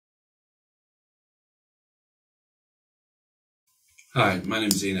Hi, my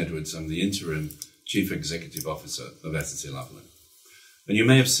name is Ian Edwards. I'm the Interim Chief Executive Officer of SNC-Lavalin. And you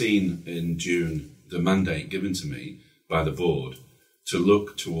may have seen in June the mandate given to me by the board to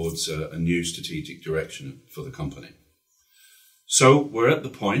look towards a new strategic direction for the company. So we're at the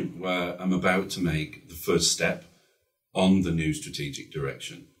point where I'm about to make the first step on the new strategic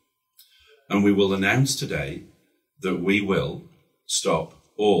direction. And we will announce today that we will stop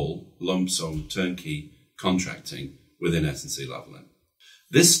all lump sum turnkey contracting within SNC-Lavalin.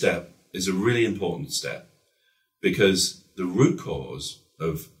 This step is a really important step because the root cause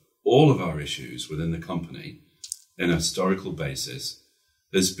of all of our issues within the company in a historical basis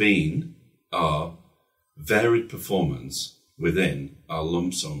has been our varied performance within our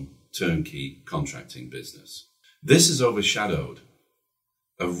lump sum turnkey contracting business. This has overshadowed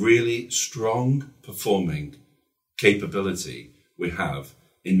a really strong performing capability we have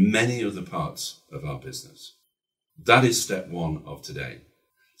in many other parts of our business. That is step one of today.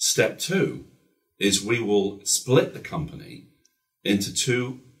 Step two is we will split the company into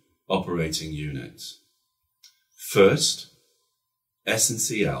two operating units. First,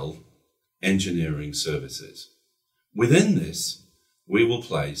 S&CL Engineering Services. Within this, we will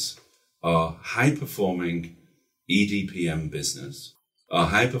place our high-performing EDPM business, our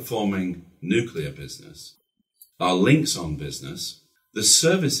high-performing nuclear business, our links-on business, the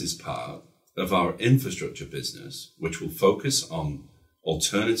services part of our infrastructure business, which will focus on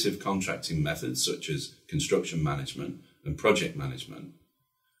alternative contracting methods such as construction management and project management,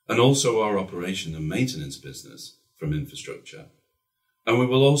 and also our operation and maintenance business from infrastructure. And we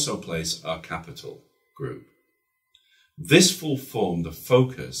will also place our capital group. This will form the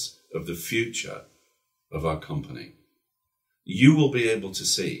focus of the future of our company. You will be able to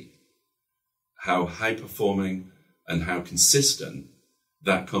see how high performing and how consistent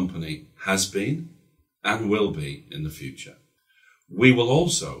that company has been and will be in the future. We will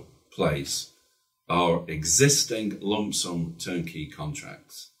also place our existing lump sum turnkey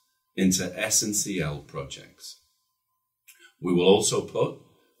contracts into S&CL projects. We will also put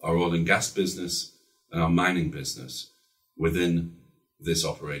our oil and gas business and our mining business within this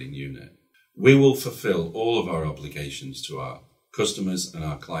operating unit. We will fulfill all of our obligations to our customers and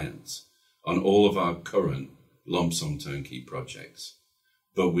our clients on all of our current lump sum turnkey projects,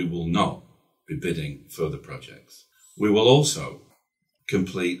 but we will not be bidding further projects. We will also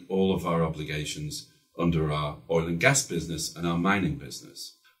complete all of our obligations under our oil and gas business and our mining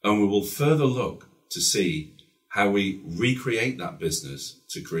business. And we will further look to see how we recreate that business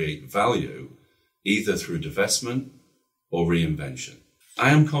to create value, either through divestment or reinvention. I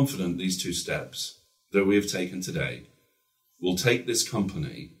am confident these two steps that we have taken today will take this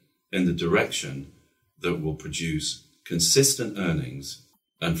company in the direction that will produce consistent earnings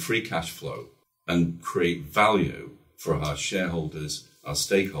and free cash flow and create value for our shareholders, our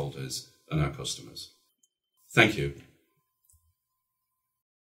stakeholders, and our customers. Thank you.